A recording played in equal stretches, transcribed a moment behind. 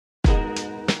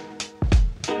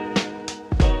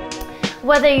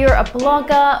Whether you're a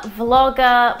blogger,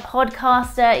 vlogger,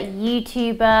 podcaster,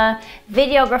 YouTuber,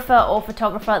 videographer or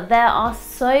photographer, there are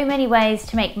so many ways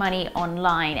to make money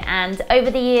online, and over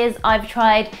the years I've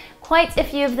tried quite a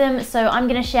few of them, so I'm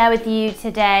going to share with you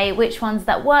today which ones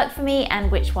that worked for me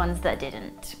and which ones that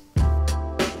didn't.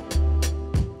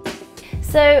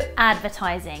 So,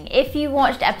 advertising. If you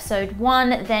watched episode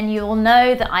 1, then you'll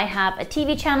know that I have a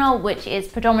TV channel which is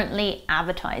predominantly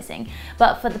advertising.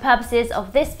 But for the purposes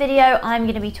of this video, I'm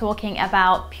going to be talking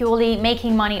about purely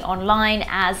making money online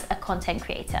as a content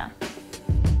creator.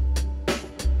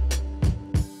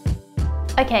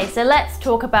 Okay, so let's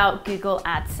talk about Google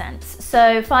AdSense.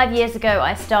 So 5 years ago,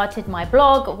 I started my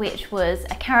blog, which was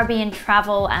a Caribbean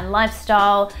travel and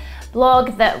lifestyle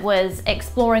blog that was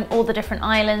exploring all the different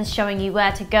islands, showing you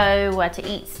where to go, where to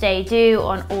eat, stay, do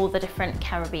on all the different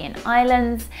Caribbean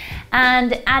islands.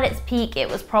 And at its peak, it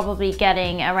was probably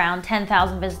getting around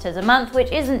 10,000 visitors a month,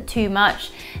 which isn't too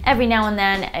much. Every now and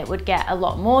then it would get a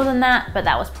lot more than that, but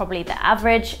that was probably the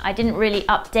average. I didn't really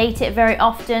update it very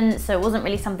often, so it wasn't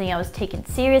really something I was taking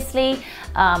seriously.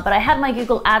 But I had my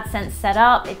Google AdSense set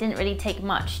up. It didn't really take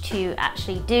much to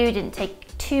actually do, didn't take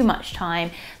too much time.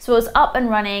 So it was up and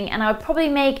running, and I would probably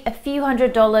make a few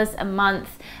 $100s a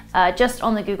month just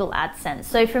on the Google AdSense.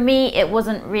 So for me, it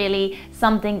wasn't really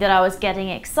something that I was getting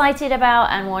excited about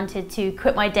and wanted to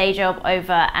quit my day job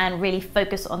over and really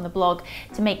focus on the blog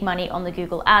to make money on the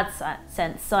Google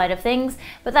AdSense side of things.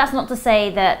 But that's not to say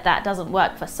that that doesn't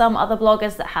work for some other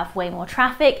bloggers that have way more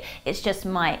traffic. It's just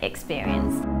my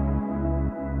experience.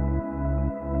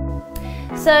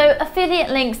 So affiliate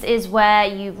links is where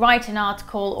you write an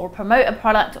article or promote a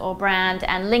product or brand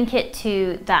and link it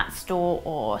to that store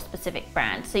or specific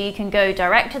brand. So you can go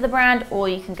direct to the brand, or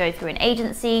you can go through an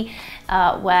agency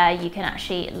where you can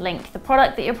actually link the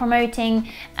product that you're promoting,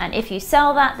 and if you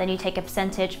sell that, then you take a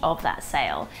percentage of that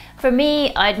sale. For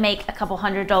me, I'd make a couple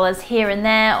 $100s here and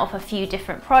there off a few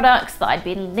different products that I'd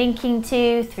been linking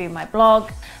to through my blog.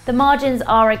 The margins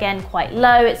are again quite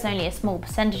low. It's only a small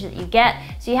percentage that you get,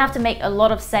 so you have to make a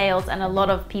lot of sales and a lot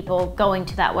of people going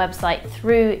to that website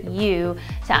through you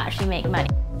to actually make money.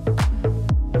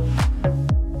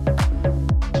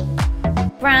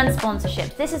 Brand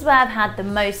sponsorships. This is where I've had the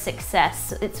most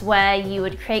success. It's where you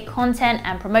would create content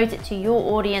and promote it to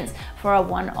your audience for a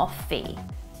one-off fee.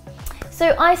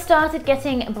 So I started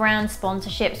getting brand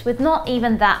sponsorships with not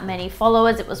even that many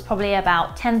followers. It was probably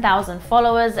about 10,000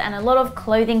 followers, and a lot of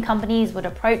clothing companies would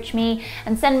approach me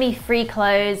and send me free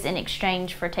clothes in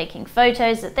exchange for taking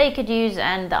photos that they could use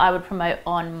and that I would promote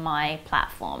on my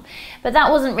platform. But that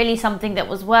wasn't really something that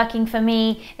was working for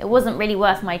me. It wasn't really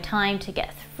worth my time to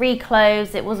get free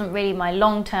clothes. It wasn't really my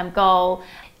long-term goal.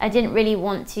 I didn't really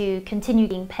want to continue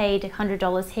being paid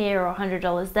 $100 here or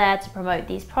 $100 there to promote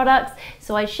these products,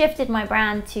 so I shifted my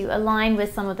brand to align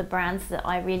with some of the brands that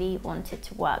I really wanted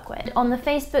to work with. On the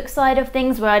Facebook side of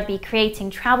things, where I'd be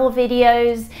creating travel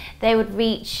videos, they would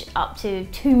reach up to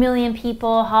 2 million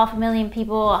people, 500,000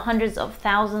 people, hundreds of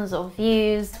thousands of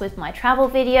views. With my travel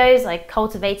videos, I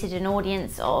cultivated an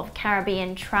audience of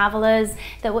Caribbean travelers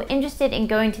that were interested in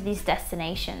going to these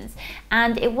destinations.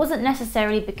 And it wasn't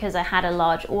necessarily because I had a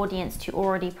large audience to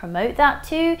already promote that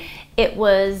to. It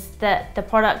was that the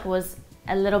product was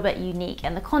a little bit unique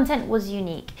and the content was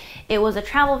unique. It was a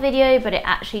travel video, but it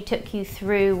actually took you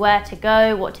through where to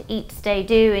go, what to eat, stay,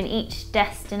 do in each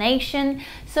destination.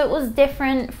 So it was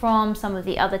different from some of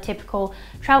the other typical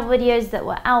travel videos that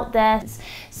were out there.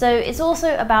 So it's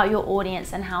also about your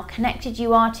audience and how connected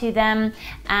you are to them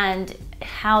and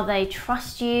how they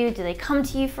trust you. Do they come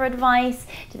to you for advice?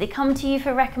 Do they come to you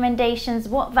for recommendations?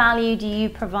 What value do you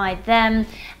provide them?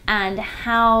 And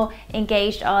how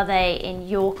engaged are they in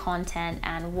your content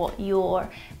and what you're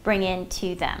bringing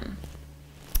to them?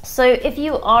 So if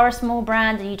you are a small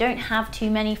brand and you don't have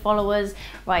too many followers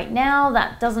right now,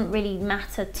 that doesn't really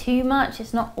matter too much.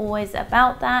 It's not always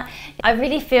about that. I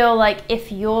really feel like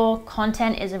if your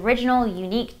content is original,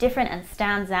 unique, different, and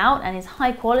stands out and is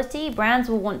high quality, brands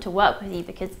will want to work with you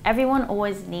because everyone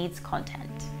always needs content.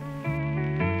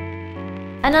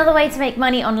 Another way to make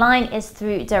money online is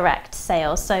through direct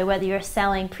sales. So whether you're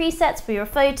selling presets for your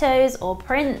photos or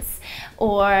prints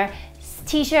or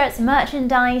t-shirts,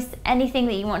 merchandise, anything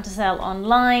that you want to sell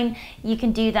online, you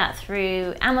can do that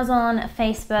through Amazon,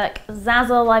 Facebook,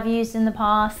 Zazzle I've used in the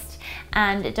past,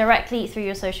 and directly through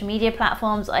your social media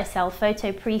platforms. I sell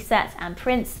photo presets and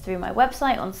prints through my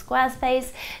website on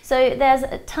Squarespace. So there's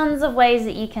tons of ways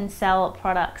that you can sell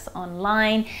products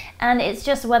online, and it's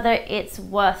just whether it's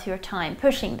worth your time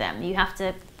pushing them. You have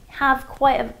to have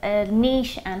quite a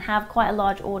niche and have quite a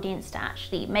large audience to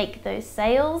actually make those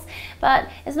sales. But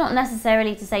it's not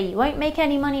necessarily to say you won't make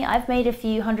any money. I've made a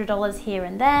few $100s here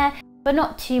and there, but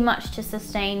not too much to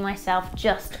sustain myself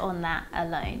just on that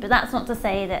alone. But that's not to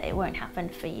say that it won't happen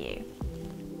for you.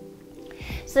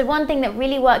 So one thing that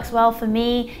really works well for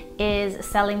me is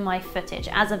selling my footage.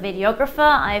 As a videographer,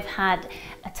 I've had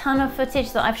a ton of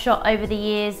footage that I've shot over the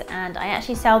years, and I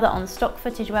actually sell that on stock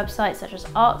footage websites such as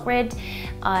ArtGrid.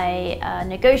 I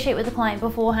negotiate with the client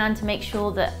beforehand to make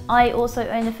sure that I also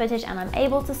own the footage and I'm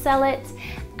able to sell it.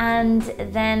 And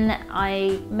then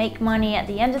I make money at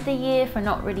the end of the year for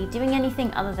not really doing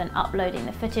anything other than uploading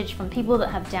the footage from people that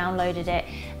have downloaded it,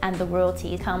 and the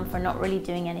royalties come for not really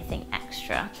doing anything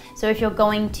extra. So if you're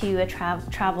going to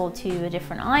travel to a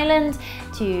different island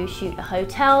to shoot a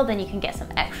hotel, then you can get some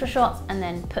extra shots and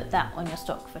then put that on your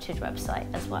stock footage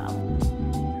website as well.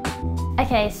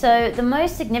 Okay, so the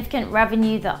most significant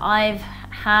revenue that I've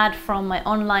had from my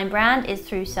online brand is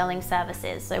through selling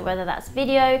services. So whether that's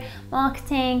video,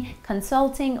 marketing,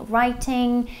 consulting,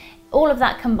 writing, all of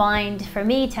that combined for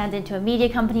me turned into a media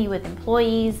company with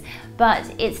employees.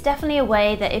 But it's definitely a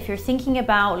way that if you're thinking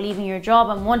about leaving your job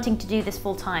and wanting to do this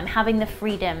full time, having the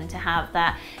freedom to have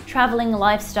that traveling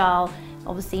lifestyle,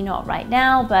 obviously not right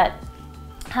now, but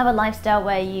have a lifestyle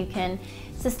where you can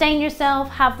sustain yourself,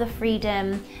 have the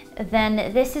freedom,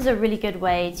 then this is a really good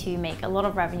way to make a lot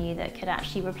of revenue that could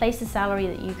actually replace the salary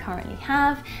that you currently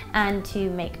have and to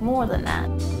make more than that.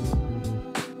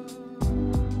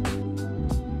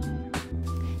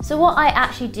 So what I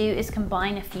actually do is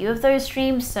combine a few of those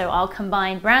streams. So I'll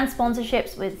combine brand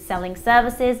sponsorships with selling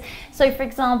services. So for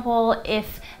example,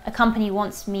 if a company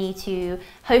wants me to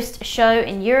host a show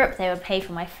in Europe, they would pay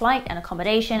for my flight and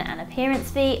accommodation and appearance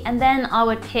fee, and then I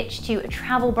would pitch to a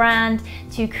travel brand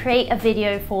to create a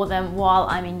video for them while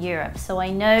I'm in Europe. So I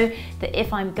know that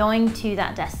if I'm going to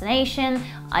that destination,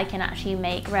 I can actually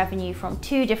make revenue from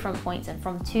 2 different points and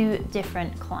from 2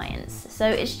 different clients. So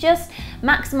it's just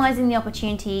maximizing the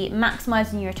opportunity,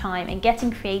 maximizing your time, and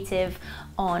getting creative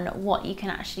on what you can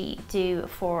actually do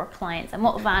for clients and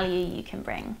what value you can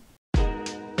bring.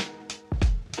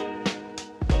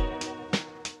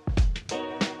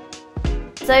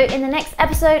 So in the next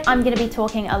episode, I'm going to be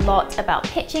talking a lot about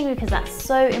pitching because that's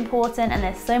so important and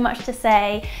there's so much to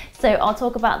say. So I'll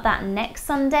talk about that next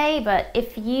Sunday. But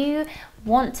if you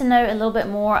want to know a little bit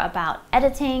more about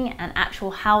editing and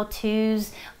actual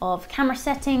how-tos of camera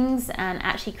settings and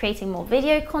actually creating more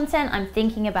video content, I'm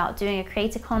thinking about doing a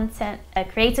creator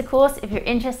course if you're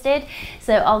interested.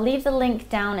 So I'll leave the link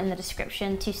down in the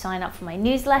description to sign up for my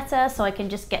newsletter so I can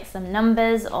just get some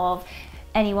numbers of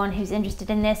anyone who's interested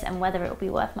in this and whether it will be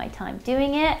worth my time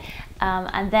doing it.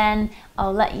 And then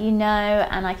I'll let you know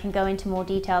and I can go into more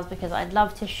details because I'd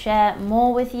love to share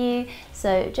more with you.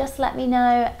 So just let me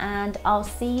know and I'll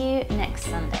see you next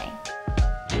Sunday.